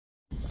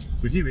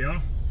But here we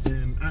are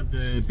at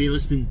the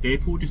Baillieston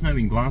depot just now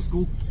in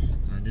Glasgow.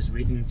 I'm just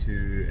waiting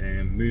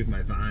to move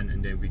my van,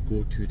 and then we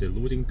go to the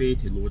loading bay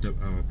to load up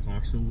our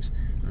parcels,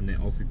 and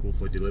then off we go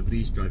for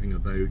deliveries, driving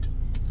about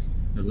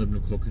 11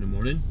 o'clock in the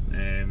morning.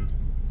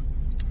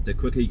 The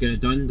quicker you get it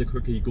done, the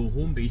quicker you go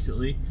home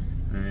basically,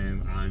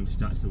 and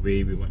that's the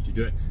way we want to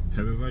do it.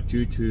 However,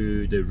 due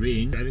to the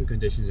rain, driving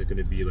conditions are going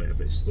to be like a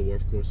bit slower,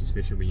 of course,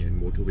 especially when you're in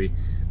motorway.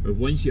 But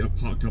once you are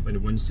parked up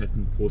in one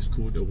certain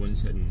postcode or one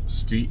certain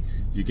street,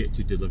 you get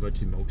to deliver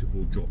to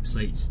multiple drop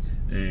sites,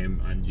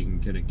 and you can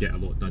kind of get a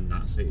lot done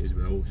that site as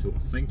well. So I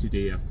think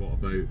today I've got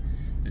about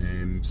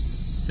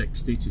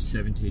 60 to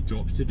 70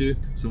 drops to do.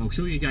 So I'll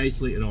show you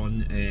guys later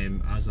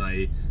on as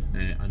I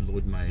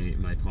unload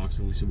my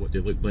parcels, what they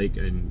look like,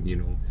 and you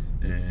know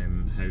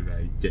how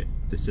I get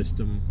the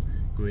system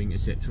going,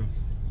 etc.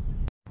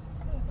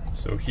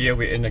 So here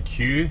we're in a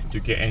queue to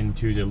get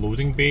into the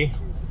loading bay.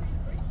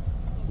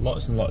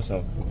 Lots and lots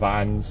of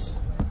vans.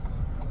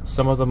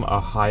 Some of them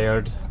are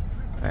hired,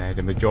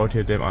 the majority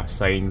of them are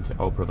signed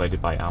or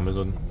provided by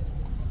Amazon.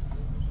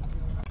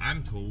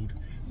 I'm told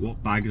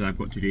what bags I've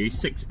got today: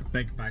 6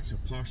 big bags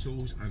of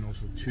parcels and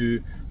also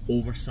 2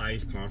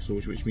 oversized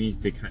parcels, which means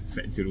they can't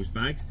fit into those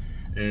bags.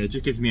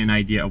 Just gives me an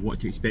idea of what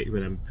to expect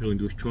when I'm pulling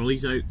those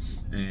trolleys out,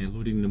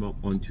 loading them up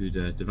onto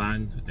the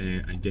van,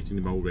 and getting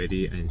them all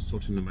ready and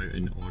sorting them out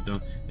in order,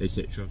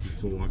 etc.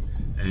 before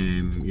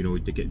you know,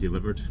 they get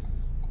delivered.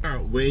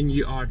 When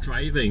you are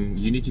driving,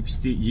 you need to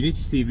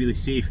stay really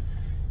safe.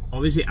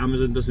 Obviously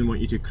Amazon doesn't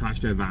want you to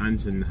crash their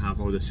vans and have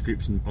all the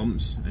scrapes and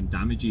bumps and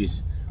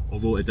damages,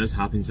 although it does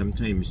happen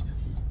sometimes.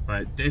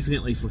 But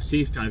definitely for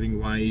safe driving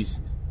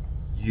wise,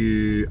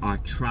 you are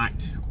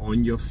tracked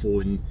on your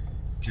phone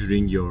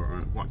during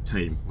your work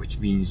time, which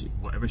means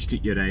whatever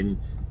street you're in,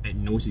 it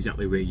knows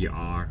exactly where you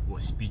are,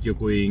 what speed you're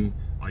going,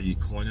 are you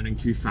cornering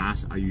too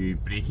fast, are you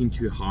braking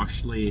too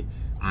harshly,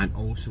 and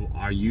also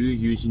are you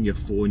using your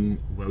phone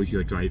whilst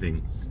you're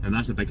driving. And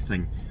that's a big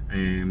thing.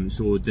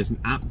 So there's an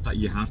app that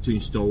you have to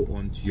install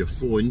onto your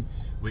phone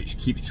which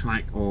keeps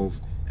track of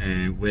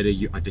whether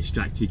you are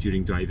distracted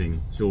during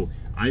driving. So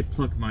I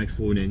plug my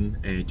phone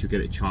in to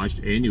get it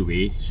charged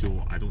anyway,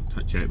 so I don't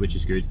touch it, which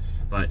is good.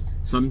 But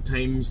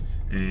sometimes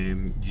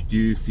you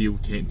do feel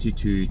tempted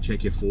to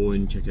check your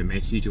phone, check a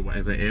message or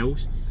whatever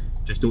else.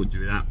 Just don't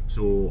do that.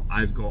 So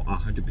I've got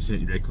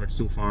 100% record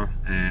so far,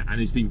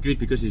 and it's been good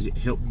because it's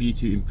helped me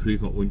to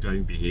improve my own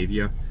driving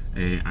behaviour,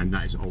 and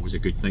that is always a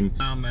good thing.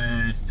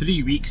 I'm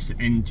 3 weeks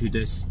into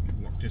this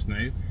work just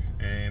now,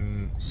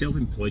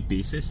 self-employed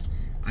basis.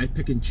 I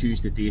pick and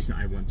choose the days that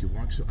I want to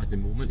work. So at the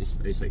moment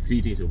it's like 3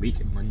 days a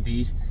week: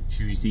 Mondays,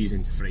 Tuesdays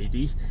and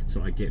Fridays.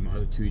 So I get my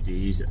other 2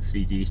 days,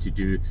 3 days to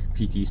do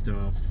PT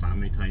stuff,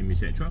 family time,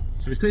 etc.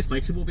 So it's quite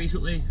flexible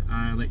basically.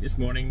 Like this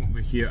morning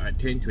we're here at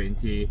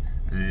 10:20,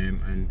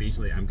 and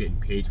basically I'm getting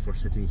paid for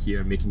sitting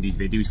here making these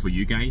videos for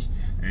you guys,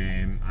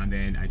 and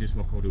then I just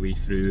work all the way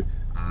through,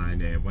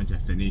 and once I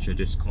finish I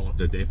just call up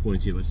the depot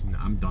and say, listen,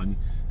 I'm done.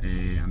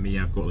 I may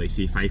have got, like,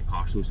 say 5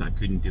 parcels that I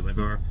couldn't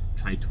deliver,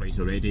 tried twice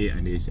already,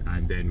 and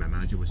then my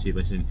manager will say,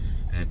 listen,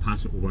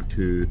 pass it over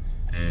to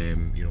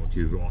you know,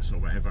 to Ross or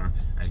whatever,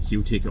 and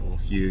he'll take it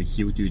off you.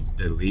 He'll do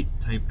the late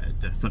time,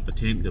 the third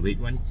attempt, the late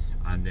one,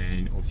 and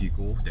then off you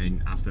go.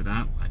 Then after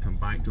that I come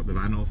back, drop the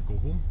van off, go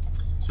home.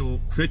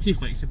 So pretty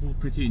flexible,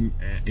 pretty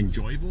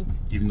enjoyable,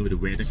 even though the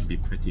weather can be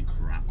pretty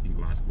crap in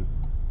Glasgow.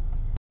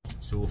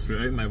 So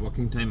throughout my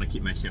working time I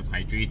keep myself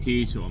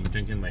hydrated, so I'm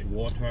drinking like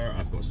water.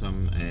 I've got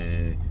some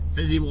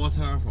fizzy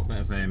water, I've got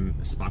a bit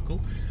of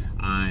sparkle.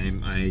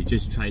 I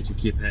just try to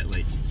keep it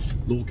like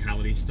low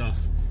calorie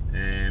stuff.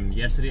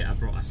 Yesterday I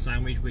brought a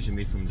sandwich which I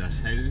made from the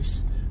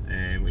house,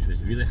 which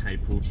was really high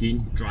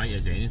protein, dry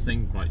as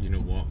anything, but you know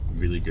what,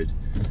 really good.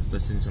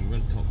 Listen, so I'm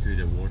going to talk to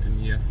the warden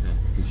here.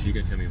 No, she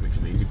can tell me which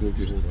lane to go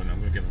to. Hold on, I'm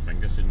going to give a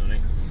finger soon,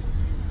 alright?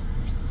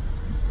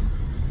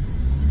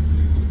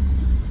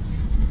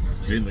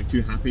 She didn't look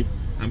too happy.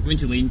 I'm going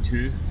to lane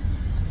 2,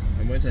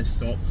 and once I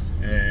stop,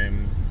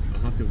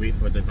 I'll have to wait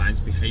for the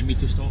vans behind me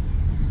to stop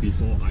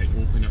before I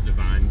open up the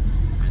van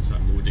and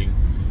start loading.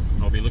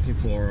 I'll be looking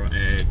for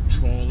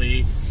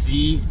trolley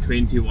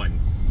C21.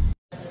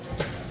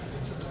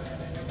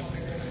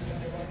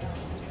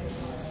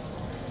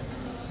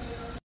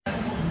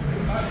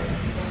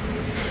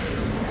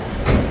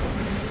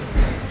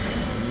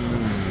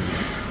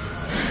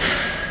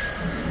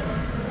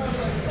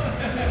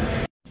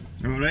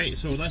 Alright,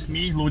 so that's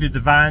me, loaded the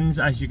vans.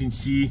 As you can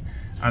see,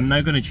 I'm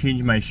now going to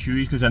change my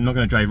shoes because I'm not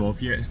going to drive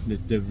off yet.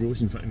 The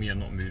rows in front of me are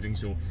not moving,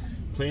 so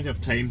plenty of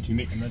time to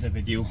make another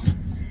video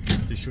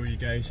to show you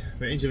guys.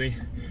 But anyway,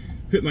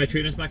 put my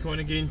trainers back on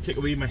again, take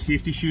away my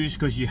safety shoes,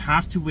 because you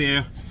have to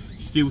wear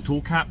steel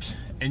toe caps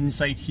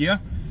inside here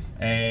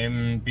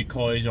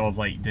because of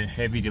like the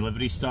heavy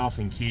delivery stuff,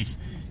 in case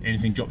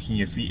anything drops in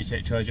your feet,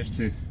 etc., just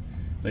to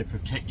like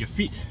protect your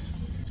feet.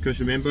 Because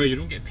remember, you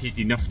don't get paid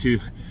enough to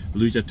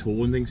lose a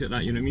toe and things like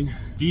that, you know what I mean?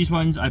 These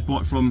ones I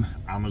bought from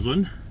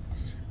Amazon,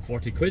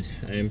 40 quid,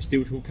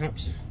 steel toe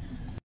caps.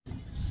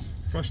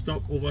 First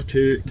stop over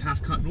to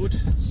Cathcart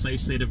Road, south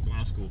side of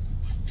Glasgow.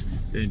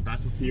 then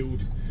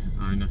Battlefield,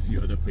 and a few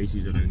other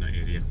places around that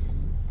area.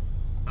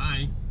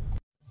 Bye!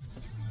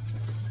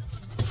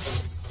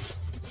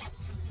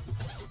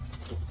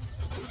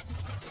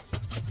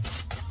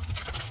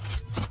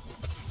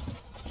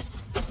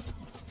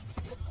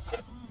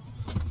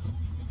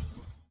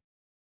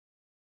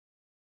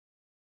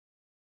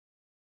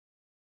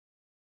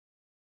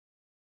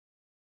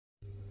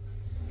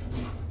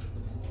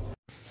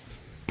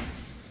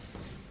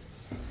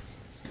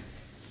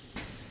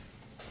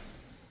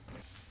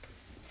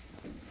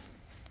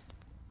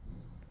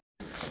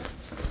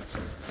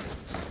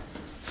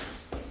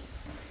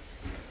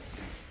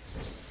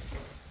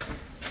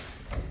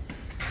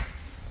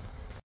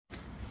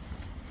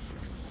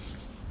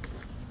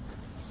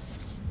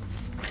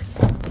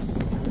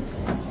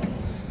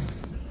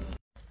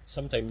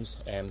 Sometimes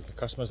the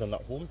customers are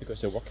not home because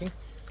they're working,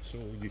 so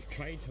you've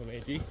tried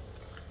already,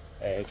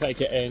 try to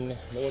get in,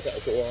 load at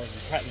the door,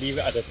 you can't leave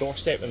it at the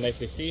doorstep unless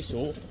they say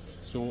so,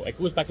 so it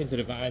goes back into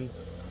the van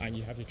and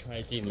you have to try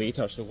again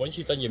later. So once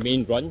you've done your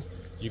main run,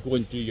 you go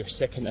and do your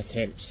second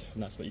attempts,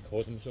 and that's what you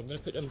call them. So I'm going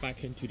to put them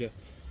back into the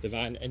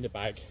van in the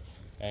bag,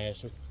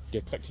 so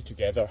they're clicked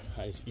together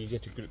and it's easier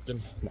to group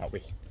them that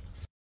way.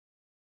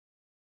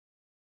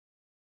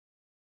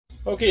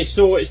 Okay,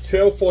 so it's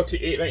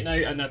 12:48 right now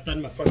and I've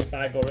done my first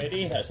bag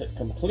already. That's it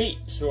complete.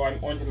 So I'm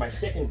on to my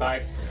second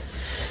bag,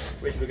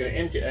 which we're going to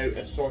empty it out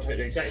and sort out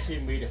the exact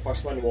same way the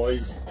first one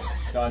was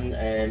done,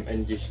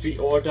 in the street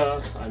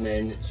order and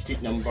then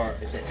street number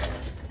is it.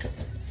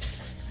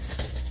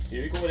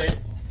 Here we go then.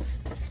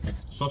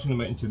 Sorting them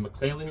out into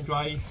McClellan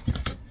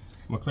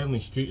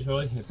Street,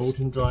 sorry,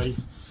 Bolton Drive.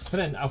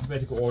 Put it in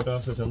alphabetical order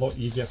so it's a lot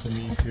easier for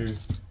me to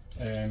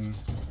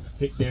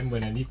take them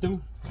when I need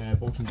them.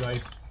 Bolton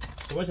Drive.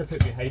 The ones I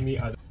put behind me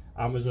are the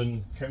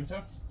Amazon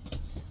counter.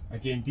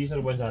 Again, these are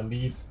the ones I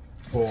leave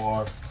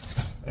for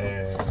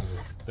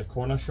the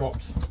corner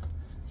shops.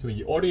 So when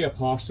you order your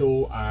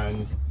parcel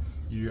and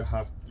you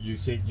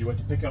say you want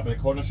to pick it up at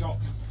the corner shop,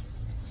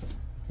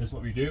 this is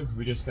what we do.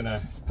 We're just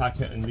gonna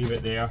pack it and leave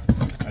it there,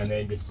 and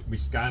then we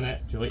scan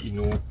it to let you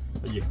know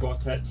that you've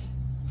got it,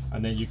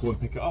 and then you go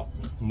and pick it up,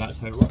 and that's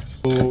how it works.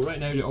 So right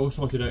now they're all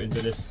sorted out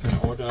into this kind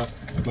of order: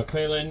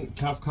 McClellan,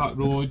 Cathcart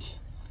Road,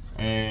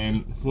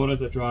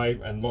 Florida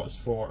Drive, and lots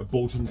for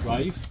Bolton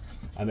Drive,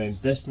 and then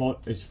this lot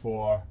is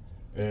for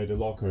the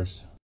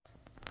lockers.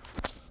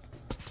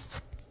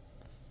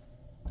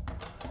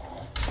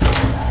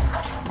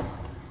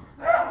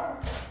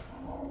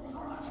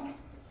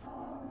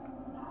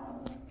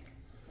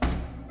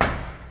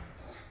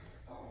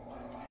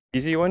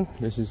 Easy one.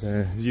 This is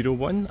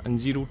 01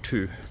 and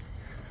 02.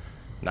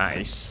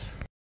 Nice.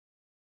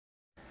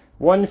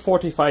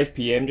 1:45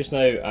 PM just now,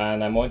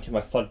 and I'm on to my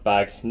third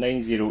bag,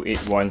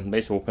 9081.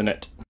 Let's open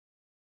it.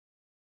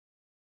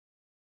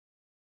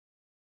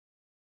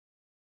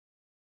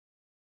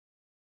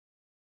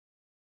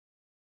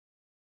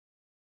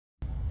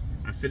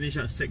 I finished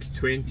at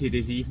 6:20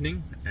 this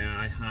evening.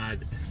 I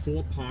had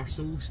 4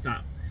 parcels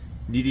that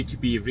needed to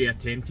be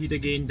reattempted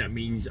again. That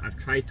means I've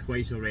tried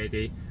twice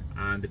already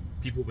and the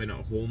people were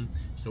not home,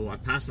 so I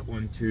passed it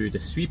on to the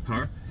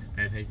sweeper.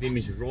 His name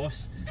is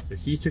Ross, so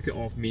he took it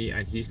off me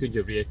and he's going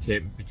to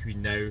reattempt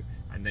between now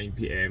and 9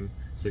 PM.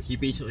 So he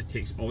basically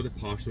takes all the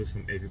parcels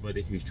from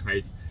everybody who's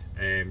tried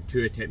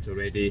 2 attempts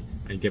already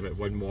and give it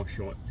one more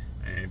shot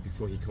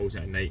before he calls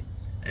it a night.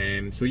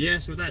 So yeah,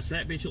 so that's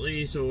it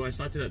basically. So I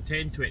started at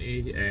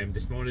 10:20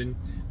 this morning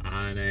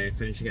and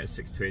finishing at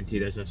 6:20.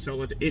 There's a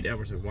solid 8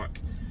 hours of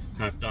work.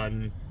 I've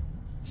done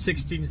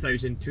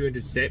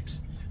 16,200 steps,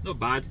 not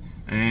bad.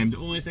 The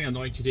only thing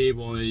annoying today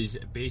was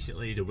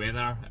basically the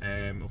weather.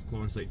 Of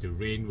course, like the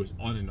rain was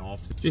on and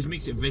off. It just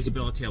makes it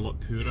visibility a lot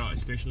poorer,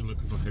 especially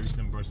looking for house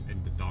numbers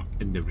in the dark,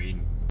 in the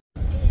rain.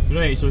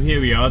 Right, so here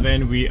we are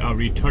then. We are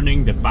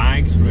returning the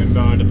bags.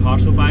 Remember the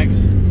parcel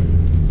bags?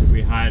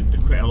 We had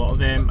quite a lot of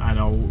them,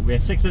 and we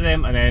had 6 of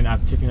them, and then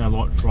I've taken a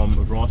lot from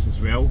Ross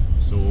as well.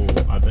 So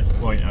at this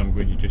point I'm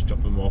going to just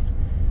drop them off.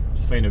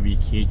 Just find a wee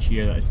cage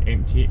here that's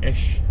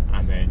empty-ish,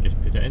 and then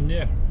just put it in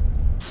there.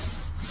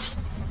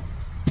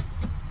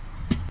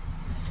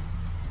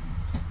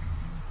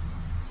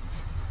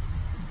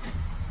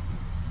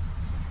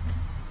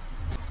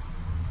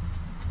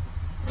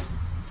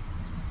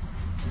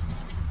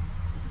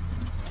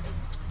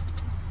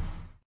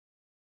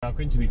 I'm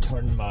going to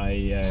return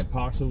my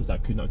parcels that I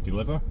could not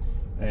deliver,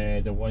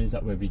 the ones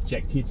that were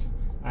rejected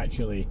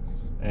actually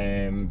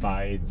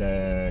by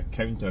the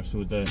counter.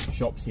 So the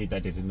shop said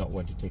that they did not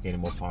want to take any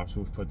more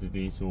parcels for the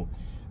day. So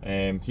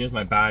here's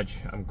my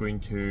badge. I'm going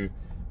to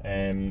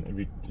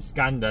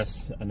scan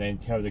this and then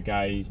tell the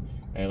guys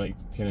like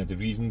kind of the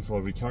reason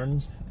for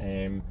returns.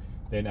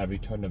 Then I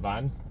return the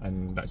van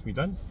and that's me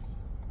done.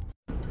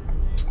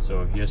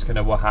 So here's kind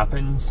of what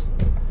happens.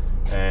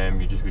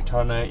 You just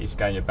return it, you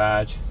scan your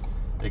badge,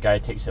 the guy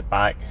takes it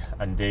back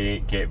and they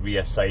get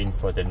reassigned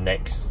for the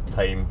next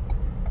time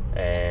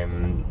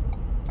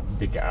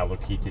they get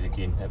allocated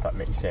again, if that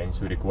makes sense.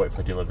 So they go out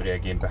for delivery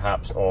again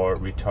perhaps, or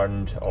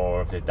returned,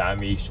 or if they're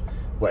damaged,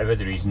 whatever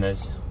the reason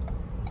is.